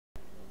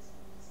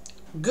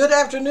Good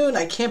afternoon.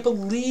 I can't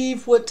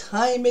believe what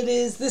time it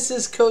is. This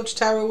is Coach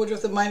Tara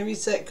Woodruff, the Mind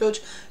Reset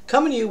Coach,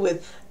 coming to you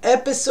with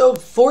episode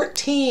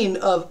 14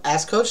 of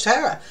Ask Coach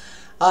Tara.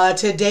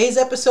 Today's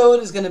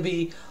episode is going to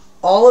be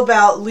all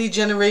about lead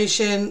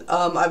generation.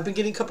 I've been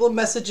getting a couple of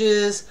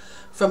messages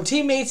from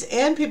teammates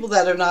and people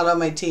that are not on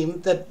my team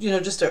that,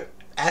 just are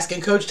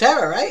asking Coach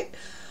Tara, right?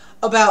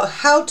 About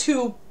how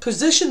to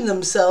position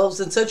themselves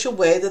in such a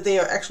way that they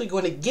are actually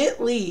going to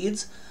get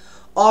leads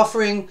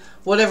offering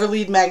whatever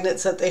lead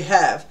magnets that they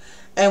have.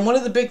 And one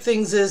of the big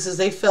things is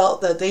they felt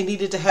that they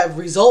needed to have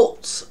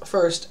results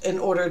first in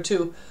order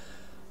to,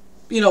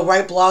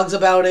 write blogs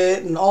about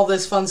it and all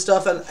this fun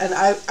stuff. And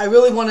I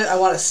really want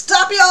to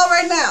stop y'all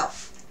right now.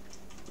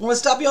 I want to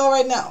stop y'all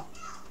right now.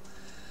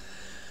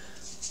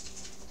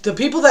 The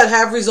people that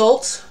have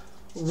results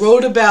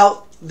wrote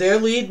about their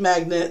lead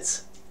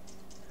magnets.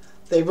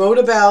 They wrote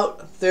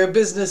about their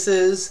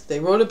businesses. They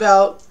wrote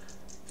about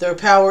their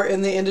power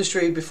in the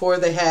industry before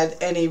they had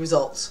any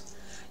results.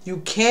 You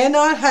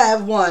cannot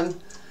have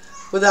one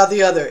without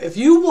the other. If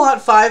you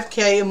want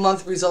 5K a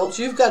month results,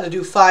 you've got to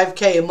do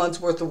 5K a month's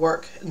worth of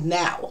work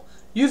now.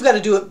 You've got to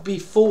do it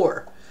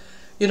before.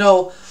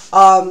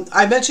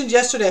 I mentioned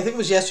yesterday, I think it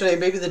was yesterday,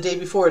 maybe the day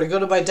before, to go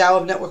to my Tao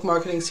of Network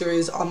Marketing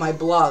series on my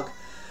blog.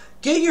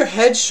 Get your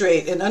head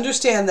straight and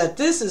understand that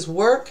this is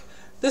work.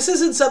 This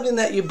isn't something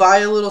that you buy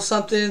a little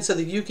something so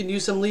that you can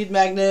use some lead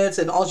magnets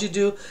and all you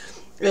do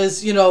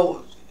is,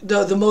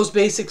 the most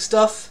basic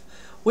stuff.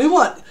 We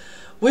want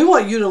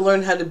you to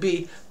learn how to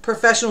be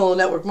professional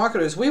network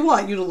marketers. We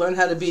want you to learn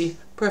how to be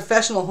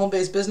professional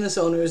home-based business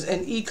owners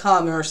and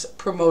e-commerce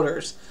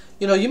promoters.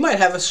 You might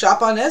have a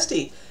shop on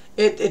Etsy.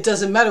 It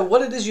doesn't matter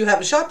what it is you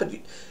have a shop, but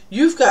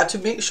you've got to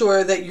make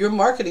sure that you're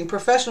marketing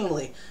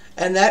professionally.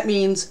 And that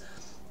means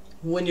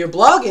when you're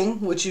blogging,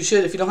 which you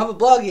should, if you don't have a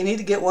blog, you need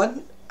to get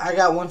one. I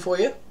got one for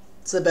you.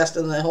 It's the best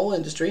in the whole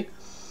industry.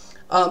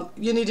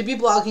 You need to be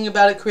blogging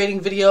about it,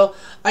 creating video.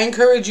 I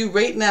encourage you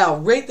right now,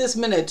 right this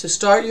minute, to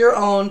start your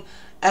own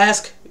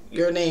Ask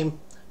Your Name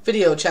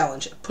video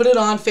challenge. Put it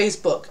on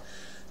Facebook.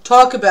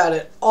 Talk about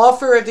it.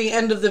 Offer at the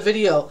end of the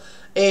video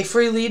a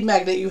free lead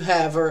magnet you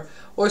have,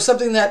 or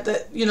something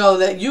that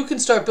you can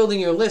start building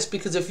your list.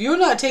 Because if you're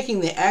not taking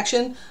the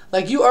action,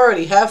 like you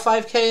already have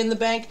 5K in the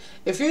bank,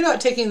 if you're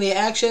not taking the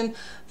action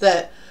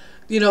that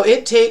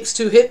it takes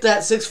to hit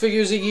that 6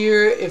 figures a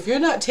year, if you're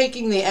not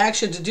taking the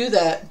action to do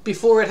that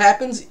before it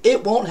happens,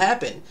 it won't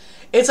happen.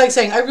 It's like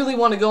saying, I really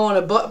want to go on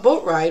a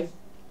boat ride.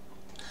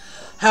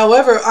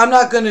 However, I'm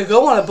not going to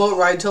go on a boat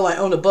ride until I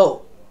own a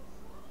boat.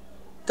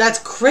 That's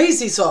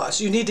crazy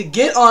sauce. You need to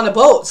get on a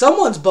boat,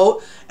 someone's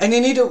boat, and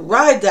you need to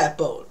ride that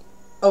boat.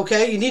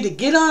 Okay? You need to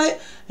get on it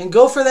and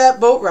go for that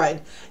boat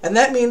ride. And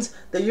that means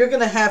that you're going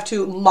to have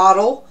to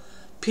model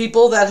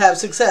people that have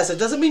success. It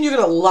doesn't mean you're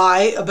going to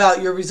lie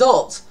about your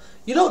results.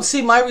 You don't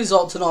see my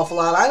results an awful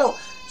lot. I don't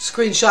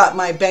screenshot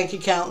my bank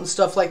account and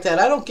stuff like that.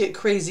 I don't get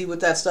crazy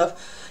with that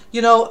stuff.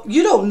 You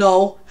don't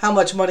know how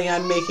much money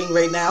I'm making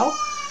right now.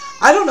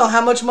 I don't know how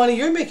much money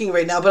you're making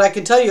right now, but I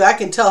can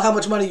tell how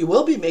much money you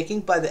will be making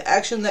by the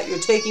action that you're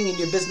taking in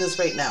your business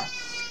right now.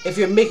 If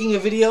you're making a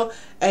video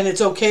and it's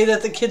okay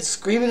that the kid's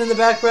screaming in the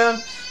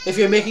background, if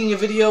you're making a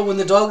video when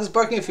the dog is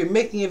barking, if you're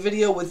making a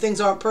video when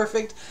things aren't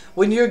perfect,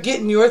 when you're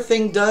getting your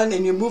thing done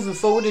and you're moving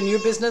forward in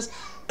your business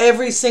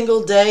every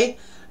single day,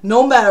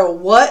 no matter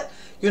what,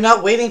 you're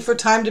not waiting for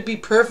time to be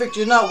perfect.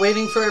 You're not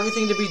waiting for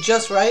everything to be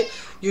just right.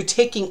 You're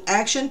taking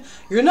action.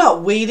 You're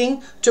not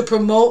waiting to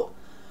promote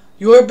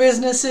your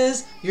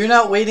businesses. You're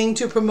not waiting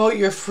to promote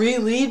your free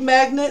lead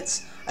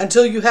magnets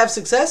until you have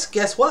success.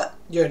 Guess what?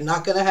 You're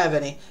not going to have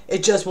any.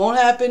 It just won't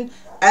happen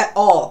at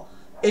all.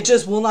 It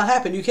just will not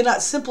happen. You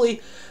cannot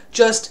simply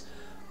just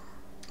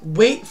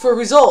wait for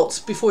results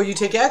before you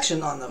take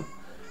action on them.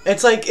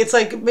 It's like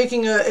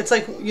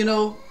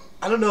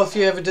I don't know if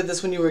you ever did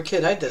this when you were a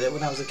kid. I did it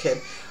when I was a kid,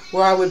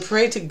 where I would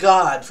pray to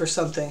God for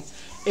something.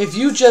 If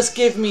you just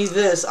give me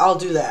this, I'll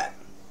do that.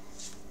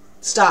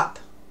 Stop.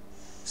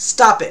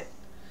 Stop it.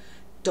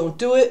 Don't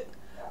do it.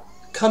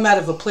 Come out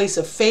of a place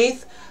of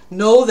faith.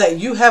 Know that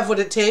you have what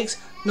it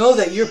takes. Know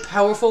that you're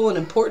powerful and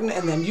important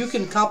and that you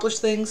can accomplish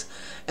things,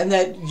 and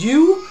that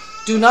you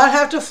do not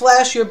have to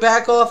flash your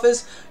back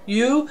office.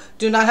 You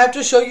do not have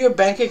to show your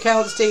bank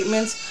account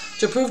statements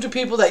to prove to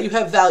people that you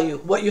have value.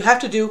 What you have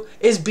to do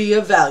is be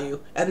of value,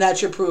 and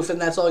that's your proof,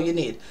 and that's all you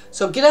need.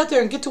 So get out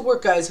there and get to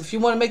work, guys. If you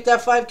want to make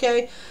that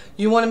 5K,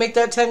 you want to make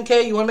that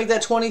 10K, you want to make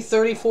that 20,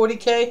 30,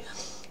 40K,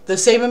 the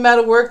same amount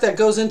of work that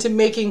goes into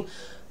making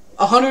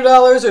 $100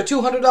 or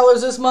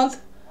 $200 this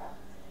month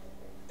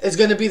is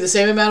going to be the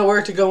same amount of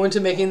work to go into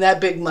making that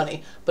big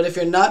money. But if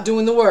you're not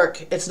doing the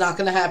work, it's not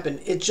going to happen.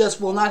 It just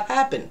will not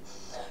happen.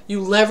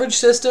 You leverage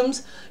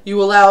systems.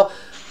 You allow,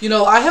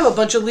 I have a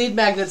bunch of lead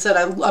magnets that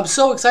I'm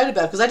so excited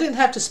about because I didn't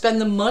have to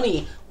spend the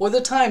money or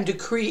the time to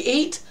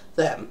create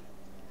them.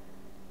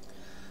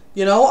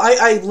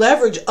 I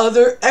leverage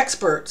other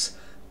experts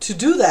to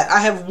do that. I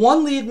have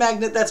one lead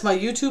magnet. That's my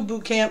YouTube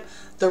bootcamp.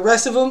 The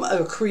rest of them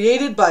are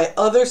created by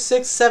other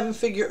 6-7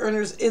 figure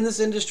earners in this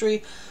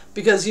industry,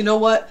 because you know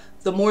what?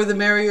 the more the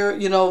merrier.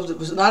 You know,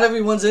 not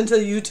everyone's into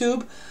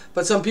YouTube,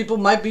 but some people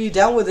might be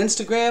down with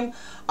Instagram.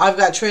 I've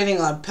got training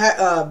on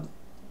pixel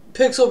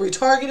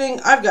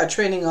retargeting. I've got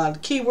training on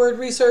keyword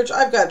research.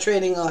 I've got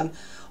training on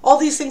all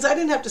these things I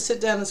didn't have to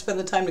sit down and spend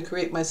the time to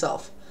create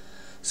myself.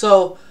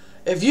 So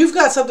if you've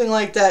got something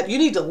like that, you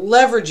need to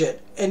leverage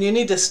it, and you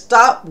need to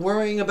stop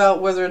worrying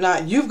about whether or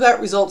not you've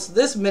got results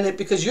this minute,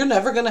 because you're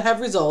never going to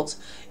have results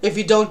if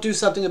you don't do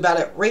something about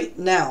it right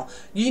now.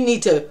 You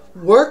need to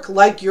work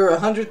like you're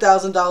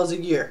 $100,000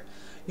 a year.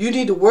 You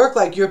need to work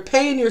like you're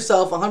paying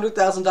yourself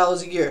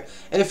 $100,000 a year.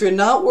 And if you're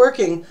not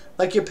working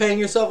like you're paying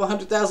yourself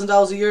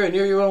 $100,000 a year and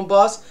you're your own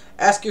boss,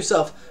 ask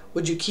yourself,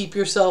 would you keep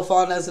yourself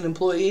on as an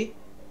employee?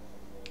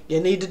 You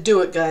need to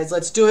do it, guys.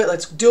 Let's do it.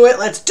 Let's do it.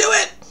 Let's do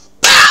it.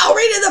 Bow!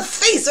 Right in the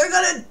face. They're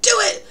going to do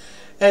it.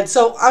 And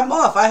so I'm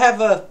off. I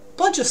have a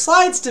bunch of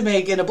slides to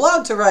make and a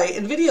blog to write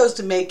and videos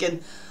to make,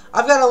 and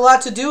I've got a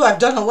lot to do. I've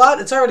done a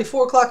lot. It's already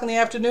 4 o'clock in the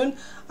afternoon.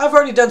 I've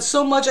already done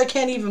so much I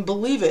can't even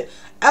believe it.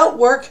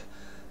 Outwork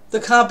the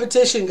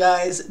competition,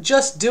 guys.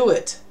 Just do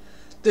it.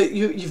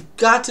 You've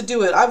got to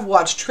do it. I've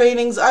watched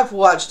trainings. I've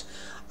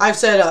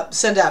sent out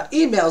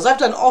emails. I've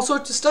done all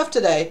sorts of stuff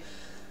today.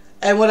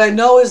 And what I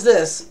know is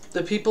this: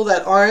 the people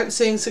that aren't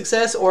seeing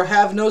success or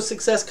have no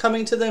success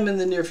coming to them in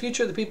the near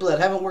future, the people that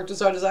haven't worked as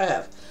hard as I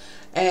have.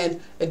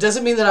 And it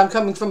doesn't mean that I'm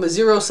coming from a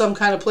zero-sum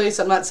kind of place.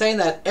 I'm not saying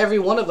that. Every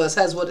one of us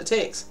has what it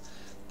takes.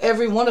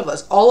 Every one of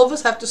us. All of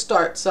us have to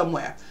start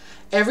somewhere.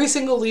 Every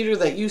single leader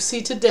that you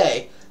see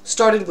today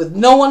started with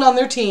no one on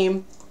their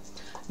team,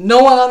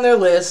 no one on their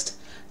list,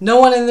 no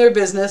one in their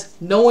business,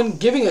 no one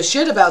giving a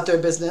shit about their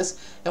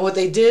business. And what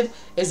they did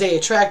is they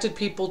attracted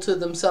people to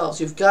themselves.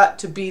 You've got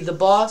to be the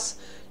boss.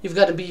 You've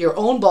got to be your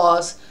own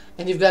boss,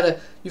 and you've got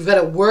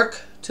to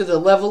work to the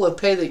level of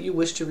pay that you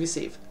wish to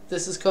receive.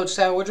 This is Coach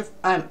Tyler Woodruff.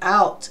 I'm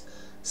out.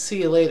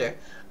 See you later.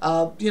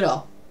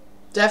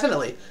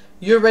 Definitely,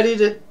 you're ready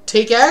to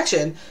take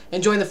action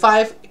and join the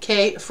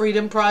 5K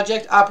Freedom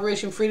Project,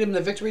 Operation Freedom, the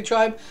Victory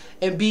Tribe,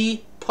 and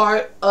be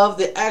part of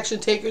the action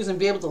takers and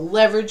be able to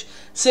leverage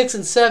 6-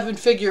 and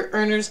 7-figure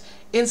earners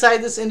inside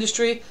this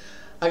industry.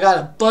 I got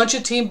a bunch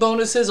of team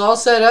bonuses all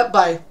set up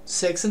by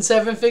 6- and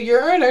 7-figure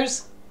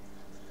earners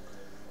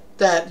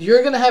that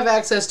you're going to have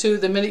access to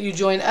the minute you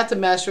join at the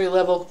mastery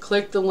level.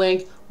 Click the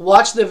link,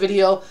 watch the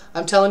video.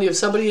 I'm telling you, if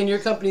somebody in your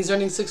company is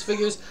earning 6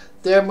 figures,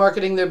 they're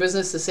marketing their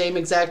business the same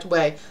exact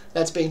way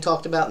that's being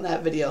talked about in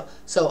that video.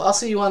 So I'll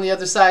see you on the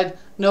other side.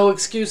 No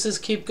excuses.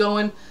 Keep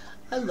going.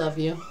 I love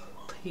you.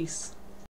 Peace.